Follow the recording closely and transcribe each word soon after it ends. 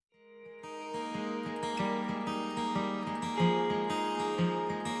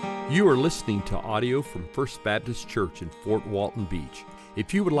You are listening to audio from First Baptist Church in Fort Walton Beach.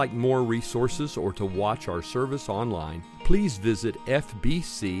 If you would like more resources or to watch our service online, please visit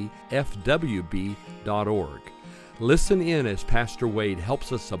fbcfwb.org. Listen in as Pastor Wade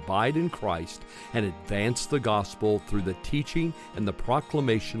helps us abide in Christ and advance the gospel through the teaching and the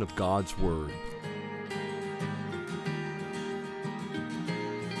proclamation of God's Word.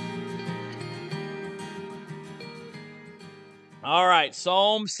 All right,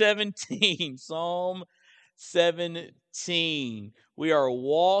 Psalm 17. Psalm 17. We are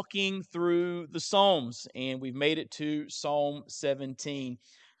walking through the Psalms, and we've made it to Psalm 17.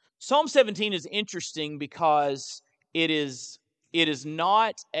 Psalm 17 is interesting because it is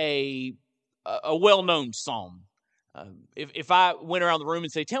not a well-known psalm. If I went around the room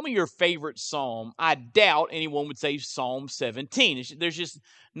and say, tell me your favorite psalm, I doubt anyone would say Psalm 17. There's just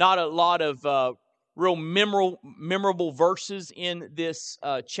not a lot of real memorable verses in this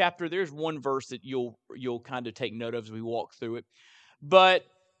chapter. There's one verse that you'll kind of take note of as we walk through it. But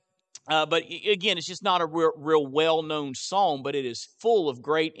again, it's just not a real well-known psalm, but it is full of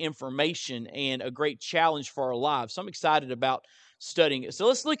great information and a great challenge for our lives. So I'm excited about studying it. So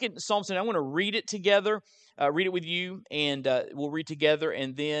let's look at Psalm 17. I want to read it together, read it with you, and we'll read together,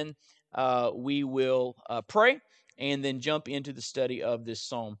 and then we will pray, and then jump into the study of this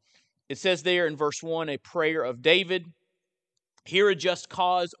psalm. It says there in verse 1, a prayer of David. Hear a just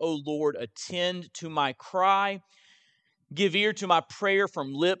cause, O Lord, attend to my cry. Give ear to my prayer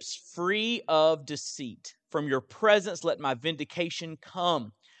from lips free of deceit. From your presence let my vindication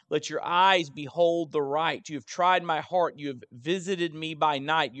come. Let your eyes behold the right. You have tried my heart. You have visited me by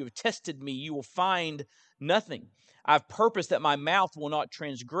night. You have tested me. You will find nothing. I have purposed that my mouth will not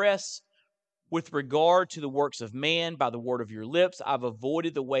transgress. With regard to the works of man, by the word of your lips, I've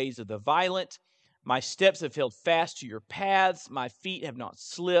avoided the ways of the violent. My steps have held fast to your paths. My feet have not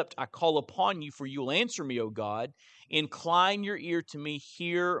slipped. I call upon you, for you will answer me, O God. Incline your ear to me.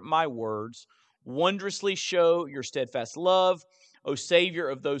 Hear my words. Wondrously show your steadfast love, O Savior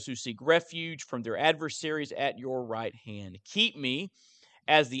of those who seek refuge from their adversaries at your right hand. Keep me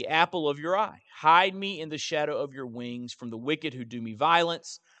as the apple of your eye. Hide me in the shadow of your wings from the wicked who do me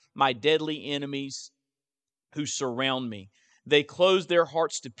violence, my deadly enemies who surround me. They close their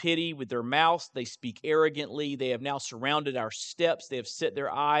hearts to pity with their mouths. They speak arrogantly. They have now surrounded our steps. They have set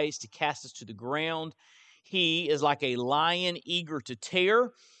their eyes to cast us to the ground. He is like a lion eager to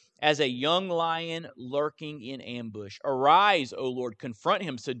tear, as a young lion lurking in ambush. Arise, O Lord, confront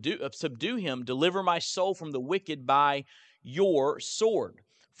him, subdue him. Deliver my soul from the wicked by your sword.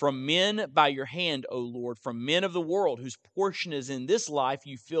 From men by your hand, O Lord, from men of the world whose portion is in this life,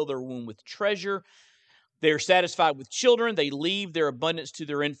 you fill their womb with treasure. They are satisfied with children. They leave their abundance to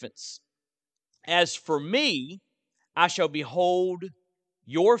their infants. As for me, I shall behold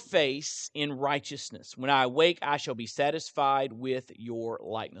your face in righteousness. When I awake, I shall be satisfied with your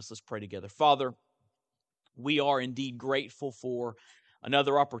likeness. Let's pray together. Father, we are indeed grateful for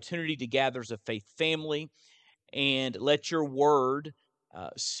another opportunity to gather as a faith family, and let your word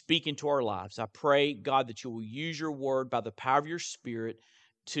speak into our lives. I pray, God, that you will use your word by the power of your Spirit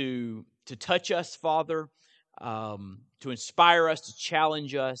to touch us, Father, to inspire us, to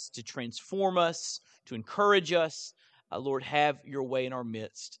challenge us, to transform us, to encourage us. Lord, have your way in our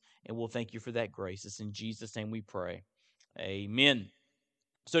midst, and we'll thank you for that grace. It's in Jesus' name we pray. Amen.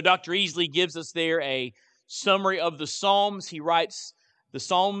 So Dr. Easley gives us there a summary of the Psalms. He writes, the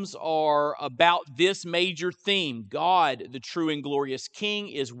Psalms are about this major theme. God, the true and glorious King,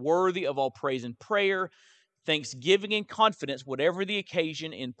 is worthy of all praise and prayer, thanksgiving and confidence, whatever the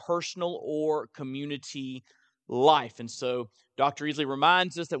occasion in personal or community life. And so Dr. Easley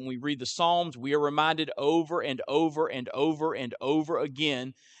reminds us that when we read the Psalms, we are reminded over and over and over and over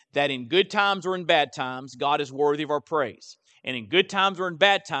again that in good times or in bad times, God is worthy of our praise. And in good times or in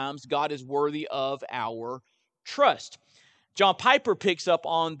bad times, God is worthy of our trust. John Piper picks up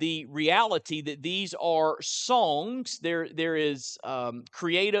on the reality that these are songs. There are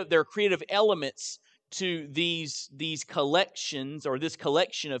creative elements to these collections, or this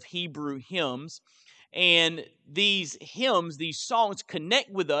collection of Hebrew hymns. And these hymns, these songs connect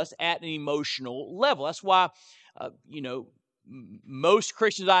with us at an emotional level. That's why, most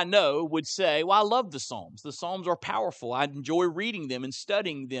Christians I know would say, well, I love the Psalms. The Psalms are powerful. I enjoy reading them and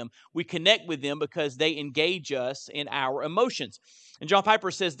studying them. We connect with them because they engage us in our emotions. And John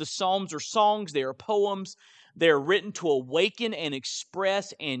Piper says the Psalms are songs, they are poems. They're written to awaken and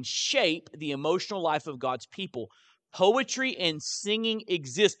express and shape the emotional life of God's people. Poetry and singing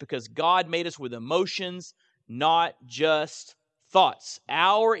exist because God made us with emotions, not just thoughts.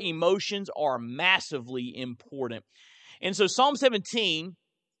 Our emotions are massively important. And so Psalm 17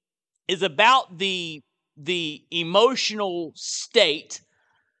 is about the emotional state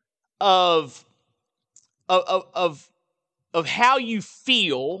of how you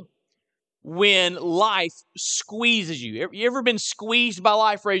feel when life squeezes you. You ever been squeezed by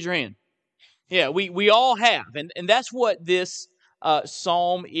life? Raise your hand. Yeah, we all have. And that's what this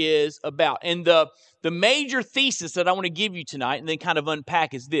psalm is about. And the major thesis that I want to give you tonight and then kind of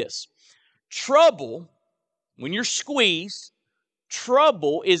unpack is this. Trouble, when you're squeezed,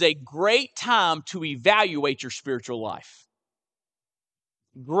 trouble is a great time to evaluate your spiritual life.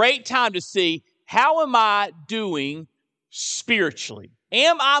 Great time to see, how am I doing spiritually?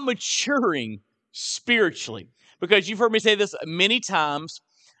 Am I maturing spiritually? Because you've heard me say this many times,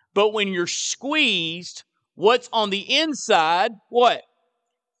 but when you're squeezed, what's on the inside, what?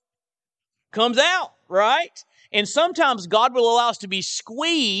 Comes out, right? And sometimes God will allow us to be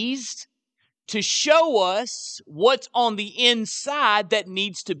squeezed to show us what's on the inside that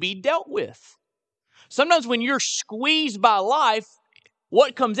needs to be dealt with. Sometimes when you're squeezed by life,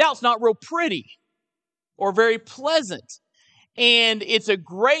 what comes out is not real pretty or very pleasant. And it's a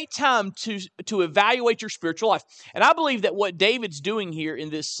great time to evaluate your spiritual life. And I believe that what David's doing here in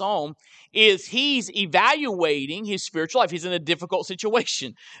this psalm is he's evaluating his spiritual life. He's in a difficult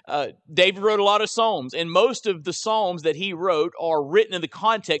situation. David wrote a lot of psalms, and most of the psalms that he wrote are written in the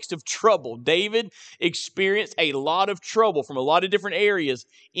context of trouble. David experienced a lot of trouble from a lot of different areas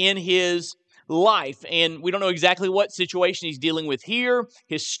in his life. And we don't know exactly what situation he's dealing with here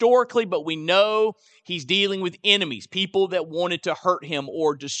historically, but we know he's dealing with enemies, people that wanted to hurt him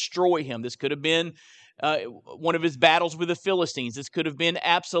or destroy him. This could have been one of his battles with the Philistines. This could have been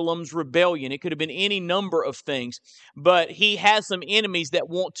Absalom's rebellion. It could have been any number of things. But he has some enemies that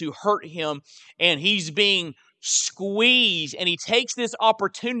want to hurt him, and he's being squeezed, and he takes this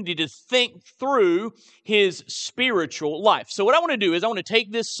opportunity to think through his spiritual life. So what I want to do is I want to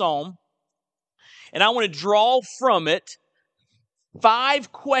take this psalm, and I want to draw from it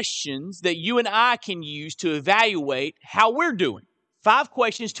 5 questions that you and I can use to evaluate how we're doing. 5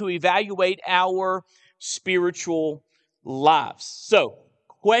 questions to evaluate our spiritual lives. So,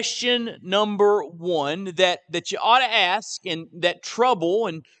 question number 1 that you ought to ask, and that trouble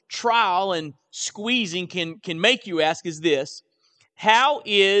and trial and squeezing can make you ask, is this: how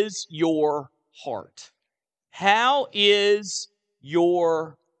is your heart? How is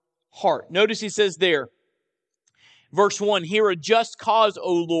your heart? Notice he says there, verse 1, hear a just cause,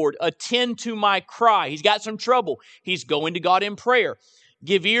 O Lord. Attend to my cry. He's got some trouble. He's going to God in prayer.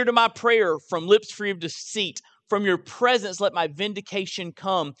 Give ear to my prayer from lips free of deceit. From your presence let my vindication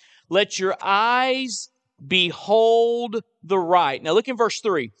come. Let your eyes behold the right. Now look in verse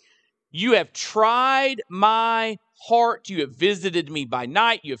 3. You have tried my heart. You have visited me by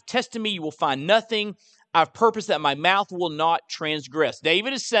night. You have tested me. You will find nothing. I've purposed that my mouth will not transgress.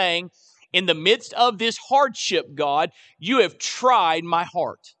 David is saying, in the midst of this hardship, God, you have tried my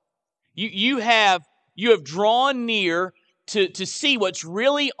heart. You have drawn near to see what's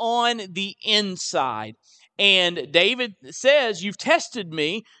really on the inside. And David says, you've tested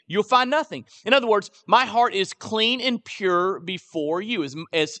me, you'll find nothing. In other words, my heart is clean and pure before you.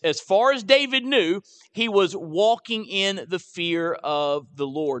 As far as David knew, he was walking in the fear of the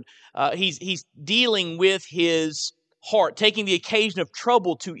Lord. He's dealing with his heart, taking the occasion of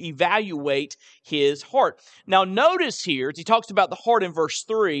trouble to evaluate his heart. Now notice here, as he talks about the heart in verse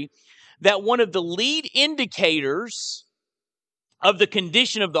 3, that one of the lead indicators of the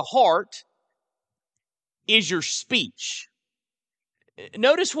condition of the heart is your speech.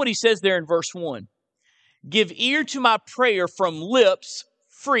 Notice what he says there in verse 1. Give ear to my prayer from lips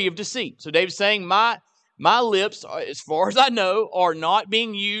free of deceit. So David's saying, my lips, as far as I know, are not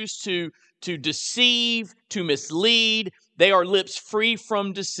being used to deceive, to mislead. They are lips free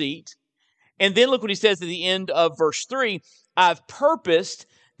from deceit. And then look what he says at the end of verse 3. I've purposed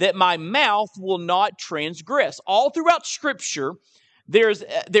that my mouth will not transgress. All throughout Scripture, there's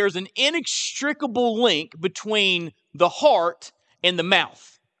an inextricable link between the heart and the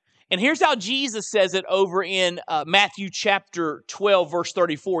mouth. And here's how Jesus says it over in Matthew chapter 12, verse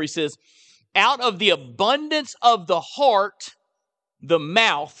 34. He says, out of the abundance of the heart, the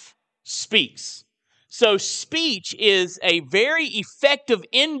mouth speaks. So speech is a very effective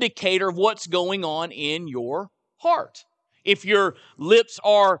indicator of what's going on in your heart. If your lips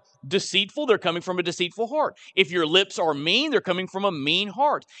are deceitful, they're coming from a deceitful heart. If your lips are mean, they're coming from a mean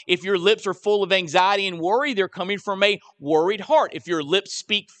heart. If your lips are full of anxiety and worry, they're coming from a worried heart. If your lips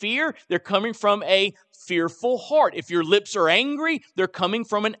speak fear, they're coming from a fearful heart. If your lips are angry, they're coming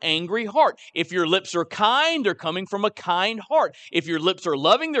from an angry heart. If your lips are kind, they're coming from a kind heart. If your lips are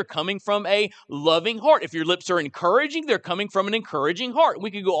loving, they're coming from a loving heart. If your lips are encouraging, they're coming from an encouraging heart.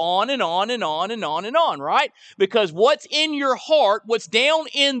 We could go on and on and on and on and on, right? Because what's in your heart, what's down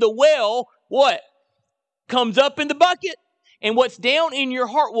in the well, what? Comes up in the bucket. And what's down in your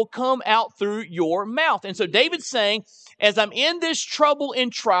heart will come out through your mouth. And so David's saying, as I'm in this trouble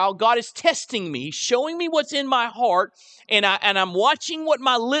and trial, God is testing me, showing me what's in my heart, and I'm watching what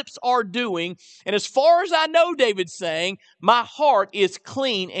my lips are doing. And as far as I know, David's saying, my heart is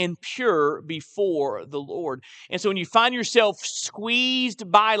clean and pure before the Lord. And so when you find yourself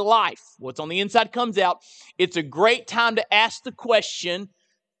squeezed by life, what's on the inside comes out, it's a great time to ask the question,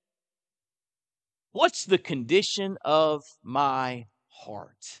 what's the condition of my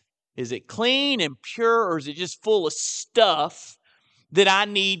heart? Is it clean and pure, or is it just full of stuff that I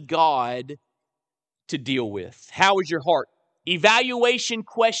need God to deal with? How is your heart? Evaluation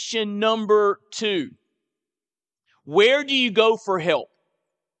question number 2. Where do you go for help?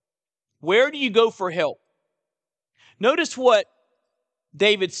 Where do you go for help? Notice what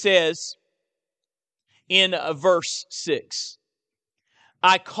David says in verse 6.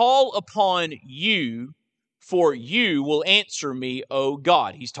 I call upon you, for you will answer me, O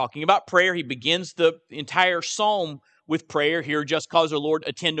God. He's talking about prayer. He begins the entire psalm with prayer. Here, just cause, O Lord,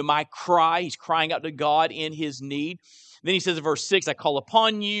 attend to my cry. He's crying out to God in his need. Then he says in verse 6, I call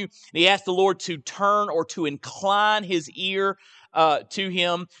upon you. And he asks the Lord to turn or to incline his ear to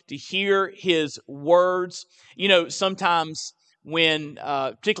him, to hear his words. You know, sometimes when,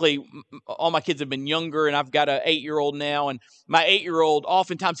 particularly all my kids have been younger, and I've got an 8-year-old now, and my 8-year-old,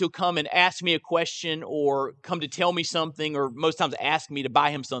 oftentimes he'll come and ask me a question or come to tell me something, or most times ask me to buy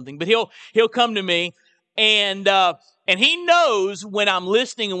him something, but he'll come to me and he knows when I'm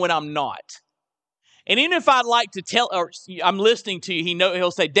listening and when I'm not. And even if I'd like to tell, or I'm listening to you, he'll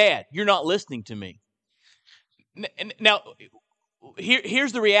say, Dad, you're not listening to me. Now,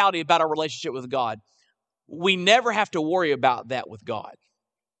 here's the reality about our relationship with God. We never have to worry about that with God.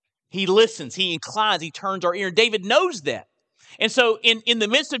 He listens, he inclines, he turns our ear. And David knows that. And so in the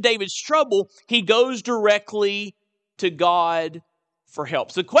midst of David's trouble, he goes directly to God for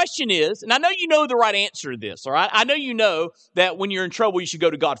help. So the question is, and I know you know the right answer to this, all right? I know you know that when you're in trouble, you should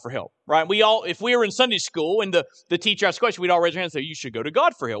go to God for help, right? If we were in Sunday school and the teacher asked a question, we'd all raise our hands and say, you should go to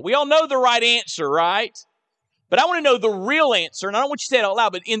God for help. We all know the right answer, right? But I want to know the real answer, and I don't want you to say it out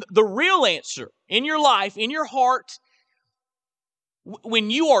loud, but in the real answer in your life, in your heart, when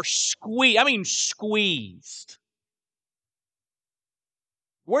you are squeezed,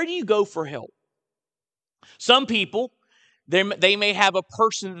 where do you go for help? Some people, they may have a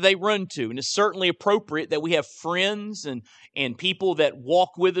person that they run to, and it's certainly appropriate that we have friends and people that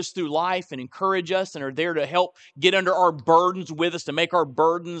walk with us through life and encourage us and are there to help get under our burdens with us, to make our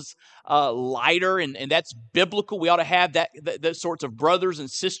burdens lighter, and that's biblical. We ought to have that sorts of brothers and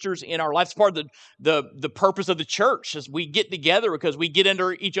sisters in our life. It's part of the purpose of the church, as we get together because we get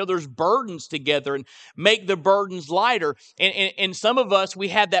under each other's burdens together and make the burdens lighter. And some of us, we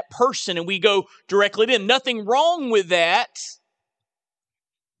have that person and we go directly to them. Nothing wrong with that,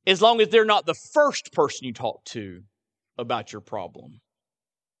 as long as they're not the first person you talk to about your problem.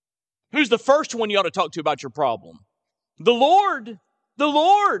 Who's the first one you ought to talk to about your problem? The Lord. The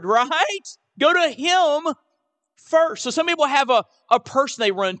Lord, right? Go to him first. So some people have a person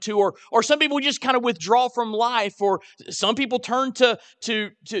they run to, or some people just kind of withdraw from life, or some people turn to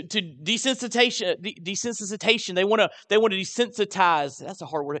desensitization. They want to desensitize. That's a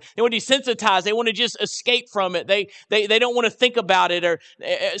hard word. They want to desensitize. They want to just escape from it. They don't want to think about it. Or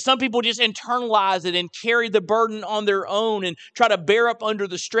some people just internalize it and carry the burden on their own and try to bear up under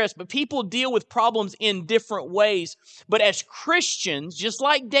the stress. But people deal with problems in different ways. But as Christians, just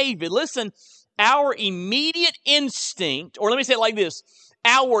like David, listen, our immediate instinct, or let me say it like this,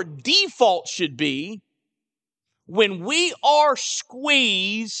 our default should be, when we are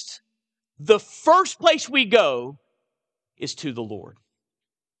squeezed, the first place we go is to the Lord.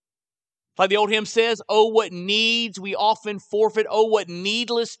 Like the old hymn says, oh, what needs we often forfeit, oh, what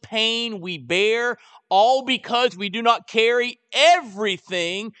needless pain we bear, all because we do not carry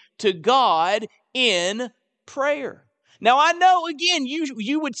everything to God in prayer. Now, I know, again,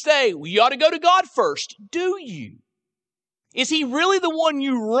 you would say, well, you ought to go to God first. Do you? Is he really the one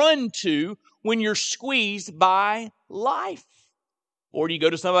you run to when you're squeezed by life? Or do you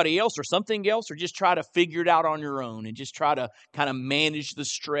go to somebody else or something else, or just try to figure it out on your own and just try to kind of manage the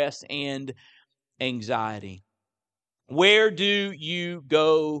stress and anxiety? Where do you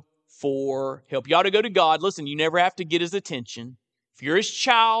go for help? You ought to go to God. Listen, you never have to get his attention. If If you're his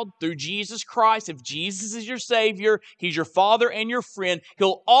child through Jesus Christ, if Jesus is your Savior, he's your Father and your friend,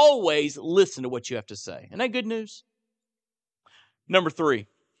 he'll always listen to what you have to say. Isn't that good news? Number three,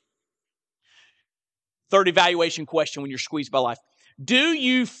 third evaluation question when you're squeezed by life. Do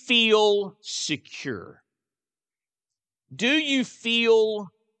you feel secure? Do you feel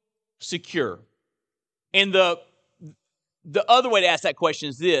secure? And the other way to ask that question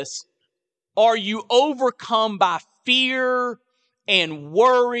is this: are you overcome by fear and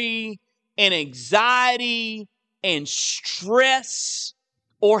worry and anxiety and stress?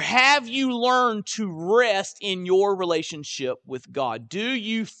 Or have you learned to rest in your relationship with God? Do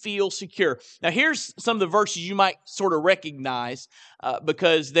you feel secure? Now, here's some of the verses you might sort of recognize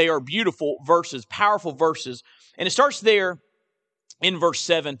because they are beautiful verses, powerful verses. And it starts there in verse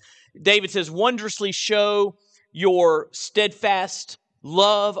 7. David says, "Wondrously show your steadfast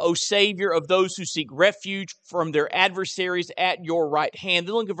love, O Savior, of those who seek refuge from their adversaries at your right hand."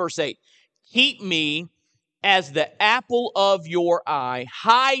 Then look at verse 8. "Keep me as the apple of your eye.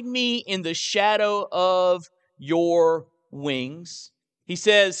 Hide me in the shadow of your wings." He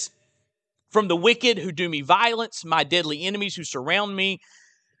says, "From the wicked who do me violence, my deadly enemies who surround me,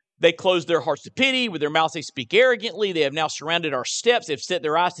 they close their hearts to pity. With their mouths they speak arrogantly. They have now surrounded our steps. They've set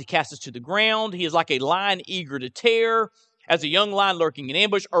their eyes to cast us to the ground. He is like a lion eager to tear, as a young lion lurking in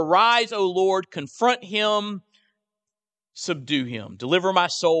ambush. Arise, O Lord, confront him, subdue him. Deliver my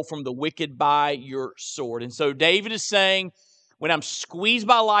soul from the wicked by your sword." And so David is saying, when I'm squeezed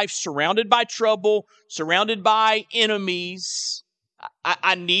by life, surrounded by trouble, surrounded by enemies,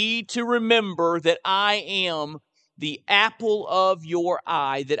 I need to remember that I am the apple of your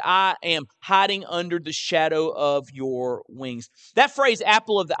eye, that I am hiding under the shadow of your wings. That phrase,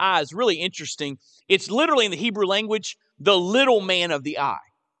 apple of the eye, is really interesting. It's literally in the Hebrew language, the little man of the eye.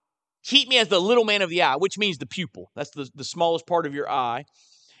 Keep me as the little man of the eye, which means the pupil. That's the smallest part of your eye.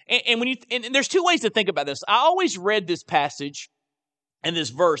 And there's two ways to think about this. I always read this passage and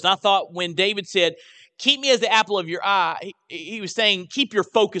this verse, and I thought when David said, "Keep me as the apple of your eye," he was saying, keep your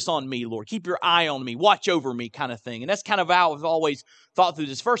focus on me, Lord. Keep your eye on me. Watch over me, kind of thing. And that's kind of how I've always thought through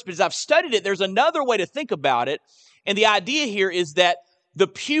this verse. But as I've studied it, there's another way to think about it. And the idea here is that the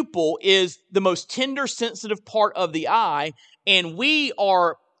pupil is the most tender, sensitive part of the eye, and we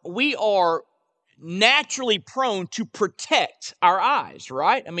are naturally prone to protect our eyes,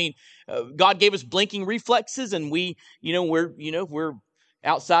 right? I mean, God gave us blinking reflexes, and we're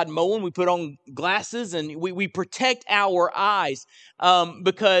outside mowing, we put on glasses, and we protect our eyes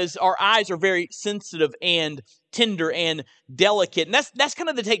because our eyes are very sensitive and tender and delicate. And that's kind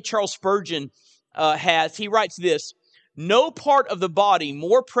of the take Charles Spurgeon has. He writes this: "No part of the body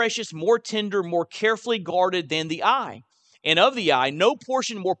more precious, more tender, more carefully guarded than the eye. And of the eye, no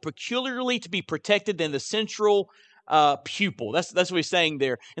portion more peculiarly to be protected than the central pupil." That's what he's saying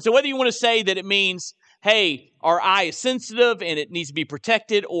there. And so whether you want to say that it means, hey, our eye is sensitive and it needs to be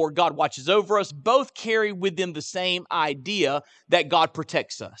protected, or God watches over us, both carry with them the same idea that God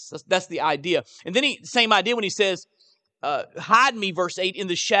protects us. That's the idea. And then same idea when he says, "Hide me," verse 8, "in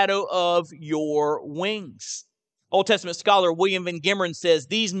the shadow of your wings." Old Testament scholar William Van Gemeren says,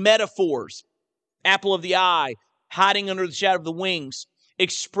 these metaphors, apple of the eye, hiding under the shadow of the wings,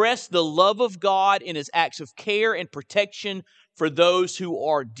 express the love of God in his acts of care and protection for those who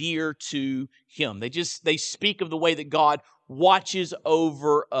are dear to him. They speak of the way that God watches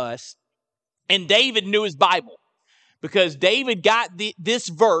over us. And David knew his Bible because David got this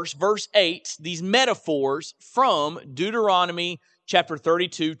verse 8, these metaphors from Deuteronomy chapter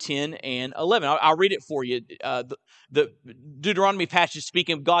 32, 10, and 11. I'll read it for you. The Deuteronomy passage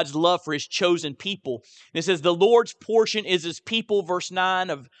speaking of God's love for his chosen people. And it says, "The Lord's portion is his people," verse 9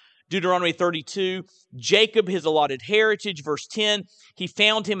 of Deuteronomy 32. "Jacob his allotted heritage," verse 10. "He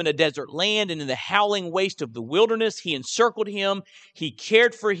found him in a desert land and in the howling waste of the wilderness. He encircled him. He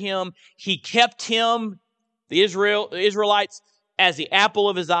cared for him. He kept him," the Israelites, "as the apple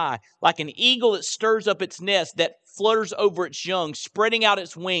of his eye, like an eagle that stirs up its nest, that flutters over its young, spreading out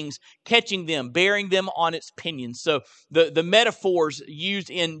its wings, catching them, bearing them on its pinions." So the metaphors used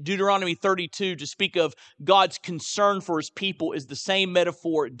in Deuteronomy 32 to speak of God's concern for his people is the same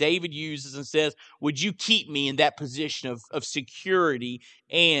metaphor David uses and says, would you keep me in that position of security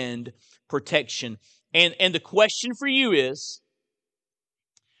and protection? And the question for you is,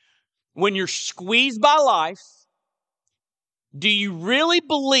 when you're squeezed by life, do you really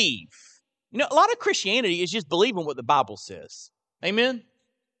believe? A lot of Christianity is just believing what the Bible says. Amen?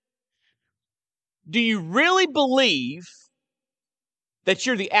 Do you really believe that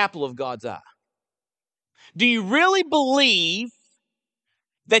you're the apple of God's eye? Do you really believe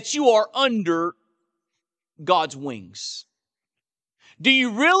that you are under God's wings? Do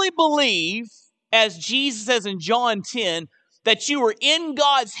you really believe, as Jesus says in John 10, that you are in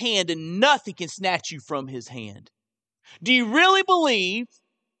God's hand and nothing can snatch you from his hand? Do you really believe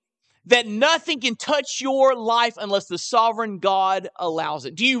that nothing can touch your life unless the sovereign God allows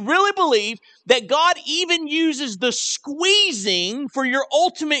it? Do you really believe that God even uses the squeezing for your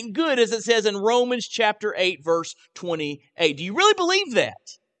ultimate good, as it says in Romans chapter 8, verse 28? Do you really believe that?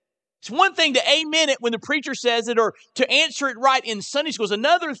 It's one thing to amen it when the preacher says it or to answer it right in Sunday school. It's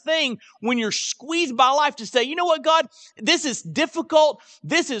another thing when you're squeezed by life to say, you know what, God, this is difficult,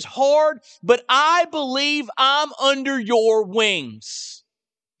 this is hard, but I believe I'm under your wings.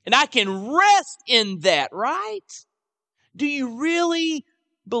 And I can rest in that, right? Do you really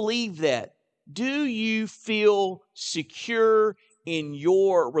believe that? Do you feel secure in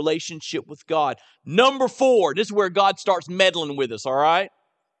your relationship with God? Number 4, this is where God starts meddling with us, all right?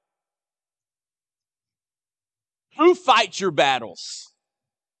 Who fights your battles?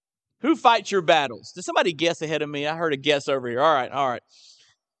 Who fights your battles? Did somebody guess ahead of me? I heard a guess over here. All right.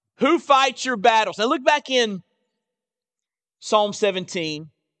 Who fights your battles? Now look back in Psalm 17,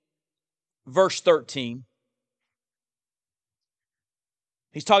 verse 13.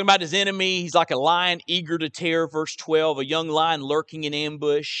 He's talking about his enemy. He's like a lion eager to tear. Verse 12, a young lion lurking in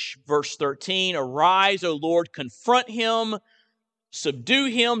ambush. Verse 13, arise, O Lord, confront him. Subdue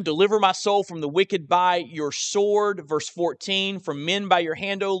him, deliver my soul from the wicked by your sword. Verse 14, from men by your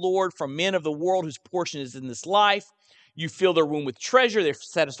hand, O Lord, from men of the world whose portion is in this life. You fill their womb with treasure. They're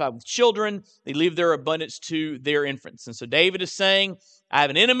satisfied with children. They leave their abundance to their infants. And so David is saying, I have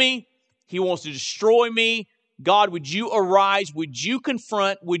an enemy. He wants to destroy me. God, would you arise? Would you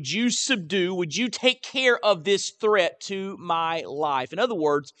confront? Would you subdue? Would you take care of this threat to my life? In other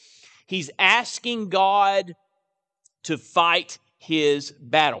words, he's asking God to fight his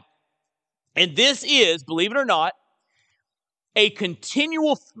battle. And this is, believe it or not, a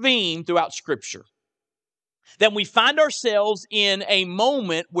continual theme throughout Scripture. That we find ourselves in a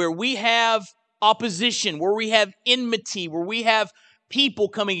moment where we have opposition, where we have enmity, where we have people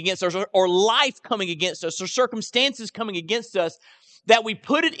coming against us, or life coming against us, or circumstances coming against us, that we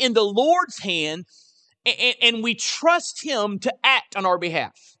put it in the Lord's hand and we trust him to act on our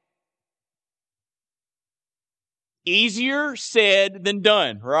behalf. Easier said than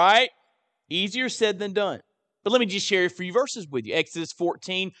done, right? Easier said than done. But let me just share a few verses with you. Exodus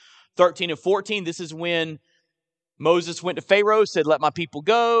 14, 13 and 14. This is when Moses went to Pharaoh, said, let my people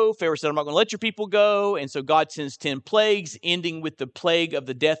go. Pharaoh said, I'm not going to let your people go. And so God sends 10 plagues, ending with the plague of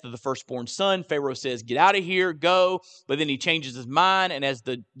the death of the firstborn son. Pharaoh says, get out of here, go. But then he changes his mind. And as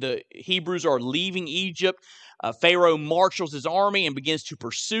the Hebrews are leaving Egypt, Pharaoh marshals his army and begins to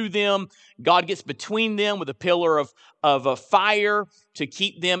pursue them. God gets between them with a pillar of a fire to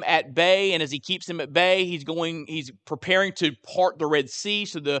keep them at bay. And as he keeps them at bay, he's preparing to part the Red Sea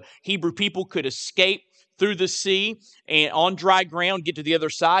so the Hebrew people could escape through the sea and on dry ground, get to the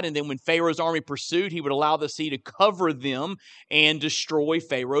other side. And then when Pharaoh's army pursued, he would allow the sea to cover them and destroy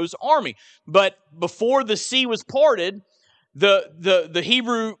Pharaoh's army. But before the sea was parted, the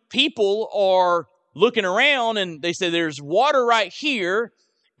Hebrew people are looking around and they say, there's water right here,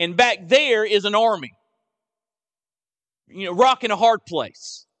 and back there is an army. Rock in a hard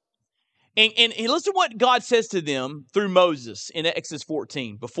place. And listen to what God says to them through Moses in Exodus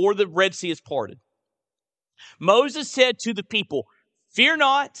 14, before the Red Sea is parted. Moses said to the people, fear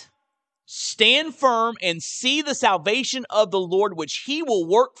not, stand firm and see the salvation of the Lord, which he will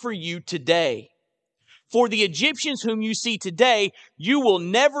work for you today. For the Egyptians whom you see today, you will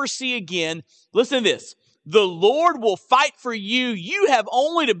never see again. Listen to this. The Lord will fight for you. You have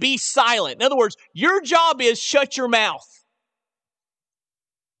only to be silent. In other words, your job is shut your mouth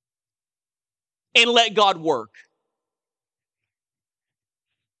and let God work.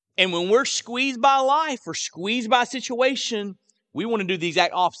 And when we're squeezed by life or squeezed by a situation, we want to do the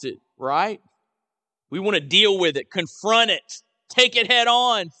exact opposite, right? We want to deal with it, confront it, take it head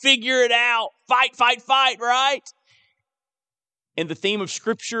on, figure it out, fight, right? And the theme of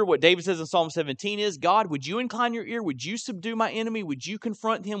Scripture, what David says in Psalm 17 is, God, would you incline your ear? Would you subdue my enemy? Would you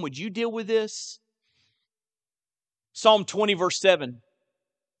confront him? Would you deal with this? Psalm 20, verse 7.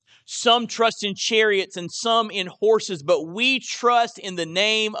 Some trust in chariots and some in horses, but we trust in the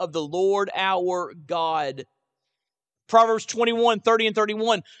name of the Lord our God. Proverbs 21, 30 and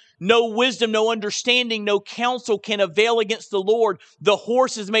 31. No wisdom, no understanding, no counsel can avail against the Lord. The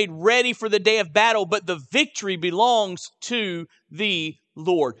horse is made ready for the day of battle, but the victory belongs to the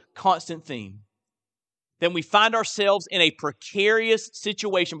Lord. Constant theme. Then we find ourselves in a precarious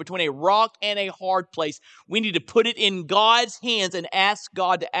situation between a rock and a hard place. We need to put it in God's hands and ask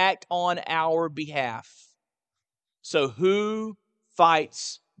God to act on our behalf. So who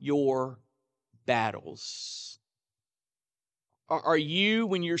fights your battles? Are you,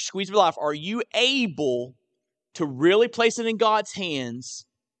 when you're squeezed by life, are you able to really place it in God's hands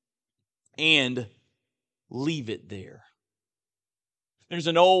and leave it there? There's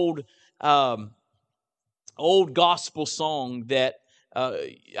an old gospel song that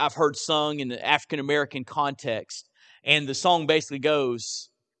I've heard sung in the African-American context. And the song basically goes,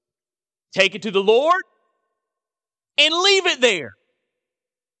 take it to the Lord and leave it there.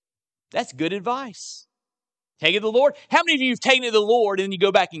 That's good advice. Take it to the Lord. How many of you have taken it to the Lord and then you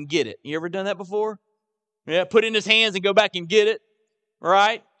go back and get it? You ever done that before? Yeah, put it in His hands and go back and get it,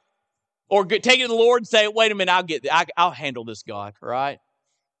 right? Or take it to the Lord and say, wait a minute, I'll handle this, God, right?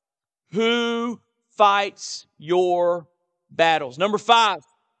 Who fights your battles? Number 5,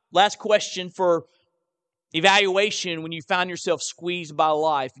 last question for evaluation when you find yourself squeezed by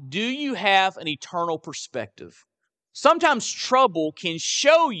life. Do you have an eternal perspective? Sometimes trouble can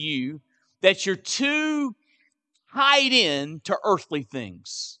show you that you're too tied in to earthly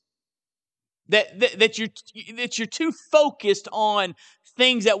things. That you're too focused on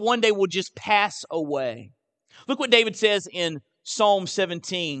things that one day will just pass away. Look what David says in Psalm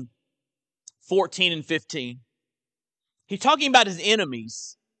 17, 14 and 15. He's talking about his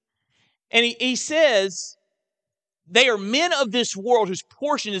enemies. And he says, they are men of this world whose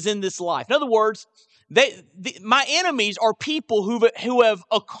portion is in this life. In other words, my enemies are people who have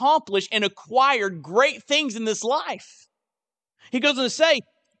accomplished and acquired great things in this life. He goes on to say,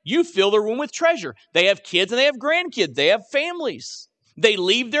 you fill their room with treasure. They have kids and they have grandkids. They have families. They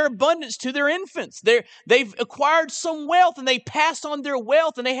leave their abundance to their infants. They've acquired some wealth and they pass on their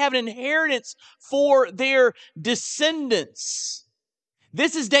wealth and they have an inheritance for their descendants.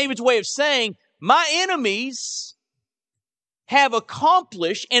 This is David's way of saying, my enemies have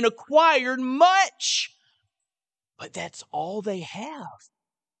accomplished and acquired much, but that's all they have.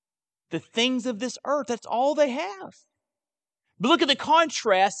 The things of this earth, that's all they have. But look at the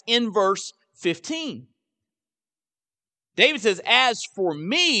contrast in verse 15. David says, as for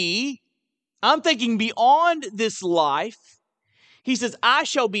me, I'm thinking beyond this life. He says, I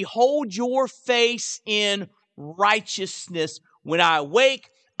shall behold your face in righteousness. When I awake,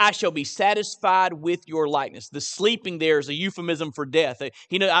 I shall be satisfied with your likeness. The sleeping there is a euphemism for death.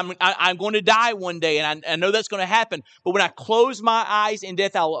 I'm going to die one day, and I know that's going to happen. But when I close my eyes in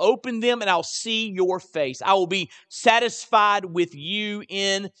death, I'll open them, and I'll see your face. I will be satisfied with you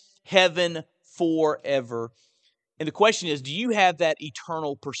in heaven forever. And the question is, do you have that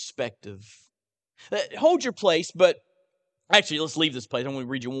eternal perspective? Hold your place, but actually, let's leave this place. I want to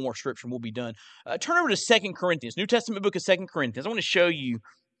read you one more scripture and we'll be done. Turn over to 2 Corinthians, New Testament book of 2 Corinthians. I want to show you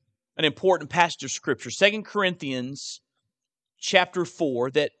an important passage of Scripture. 2 Corinthians chapter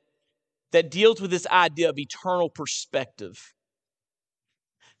 4 that deals with this idea of eternal perspective.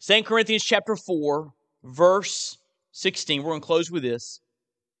 2 Corinthians chapter 4, verse 16. We're going to close with this.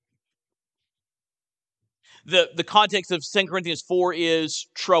 The context of 2 Corinthians 4 is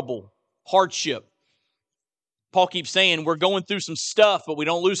trouble, hardship. Paul keeps saying we're going through some stuff, but we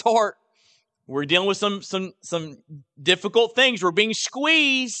don't lose heart. We're dealing with some difficult things. We're being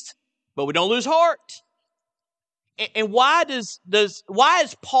squeezed, but we don't lose heart. And why is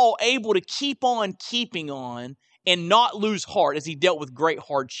Paul able to keep on keeping on and not lose heart as he dealt with great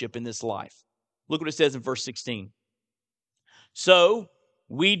hardship in this life? Look what it says in verse 16. So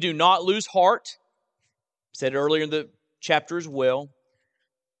we do not lose heart. Said earlier in the chapter as well.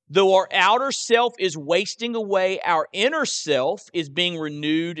 Though our outer self is wasting away, our inner self is being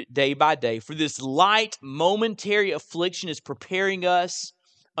renewed day by day. For this light, momentary affliction is preparing us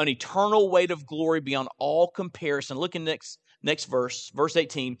an eternal weight of glory beyond all comparison. Look in next verse, verse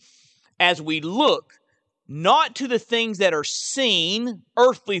 18. As we look not to the things that are seen,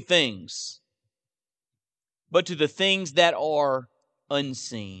 earthly things, but to the things that are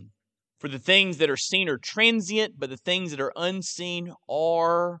unseen. For the things that are seen are transient, but the things that are unseen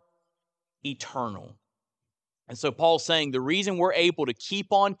are eternal. And so Paul's saying the reason we're able to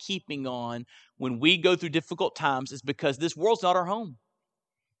keep on keeping on when we go through difficult times is because this world's not our home.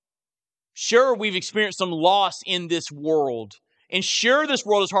 Sure, we've experienced some loss in this world. And sure, this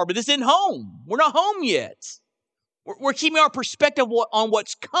world is hard, but this isn't home. We're not home yet. We're keeping our perspective on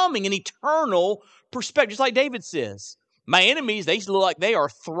what's coming, an eternal perspective, just like David says. My enemies, they look like they are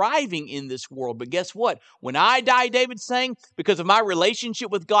thriving in this world. But guess what? When I die, David's saying, because of my relationship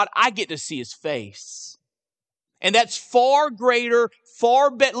with God, I get to see His face. And that's far greater,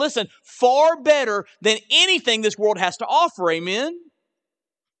 far better than anything this world has to offer. Amen?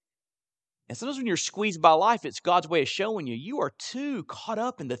 And sometimes when you're squeezed by life, it's God's way of showing you are too caught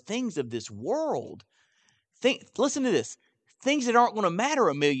up in the things of this world. Listen to this. things that aren't going to matter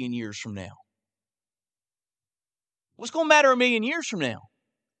a million years from now. What's going to matter a million years from now?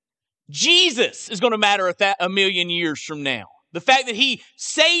 Jesus is going to matter a million years from now. The fact that he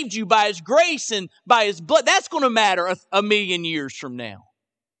saved you by his grace and by his blood, that's going to matter a million years from now.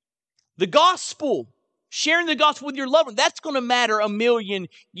 The gospel, sharing the gospel with your loved one, that's going to matter a million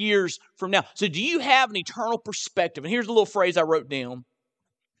years from now. So do you have an eternal perspective? And here's a little phrase I wrote down.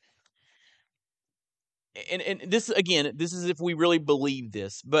 And this, again, this is if we really believe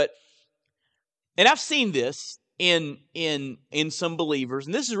this. And I've seen this in some believers,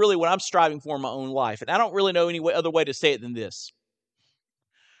 and this is really what I'm striving for in my own life. And I don't really know any other way to say it than this.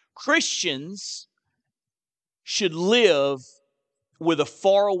 Christians should live with a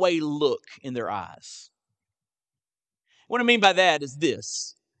faraway look in their eyes. What I mean by that is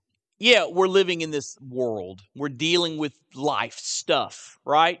this. Yeah, we're living in this world. We're dealing with life stuff,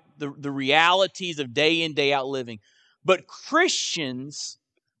 right? The realities of day in, day out living. But Christians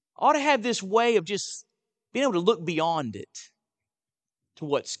ought to have this way of just being able to look beyond it to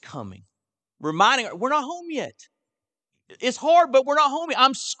what's coming. Reminding we're not home yet. It's hard, but we're not home yet.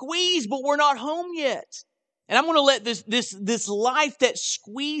 I'm squeezed, but we're not home yet. And I'm going to let this life that's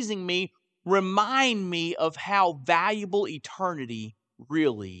squeezing me remind me of how valuable eternity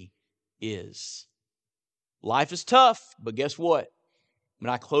really is. Life is tough, but guess what? When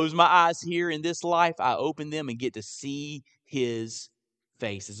I close my eyes here in this life, I open them and get to see his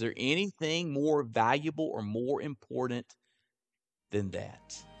face. Is there anything more valuable or more important than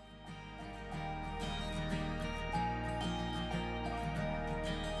that?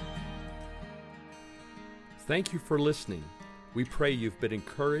 Thank you for listening. We pray you've been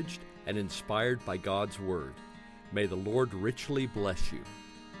encouraged and inspired by God's Word. May the Lord richly bless you.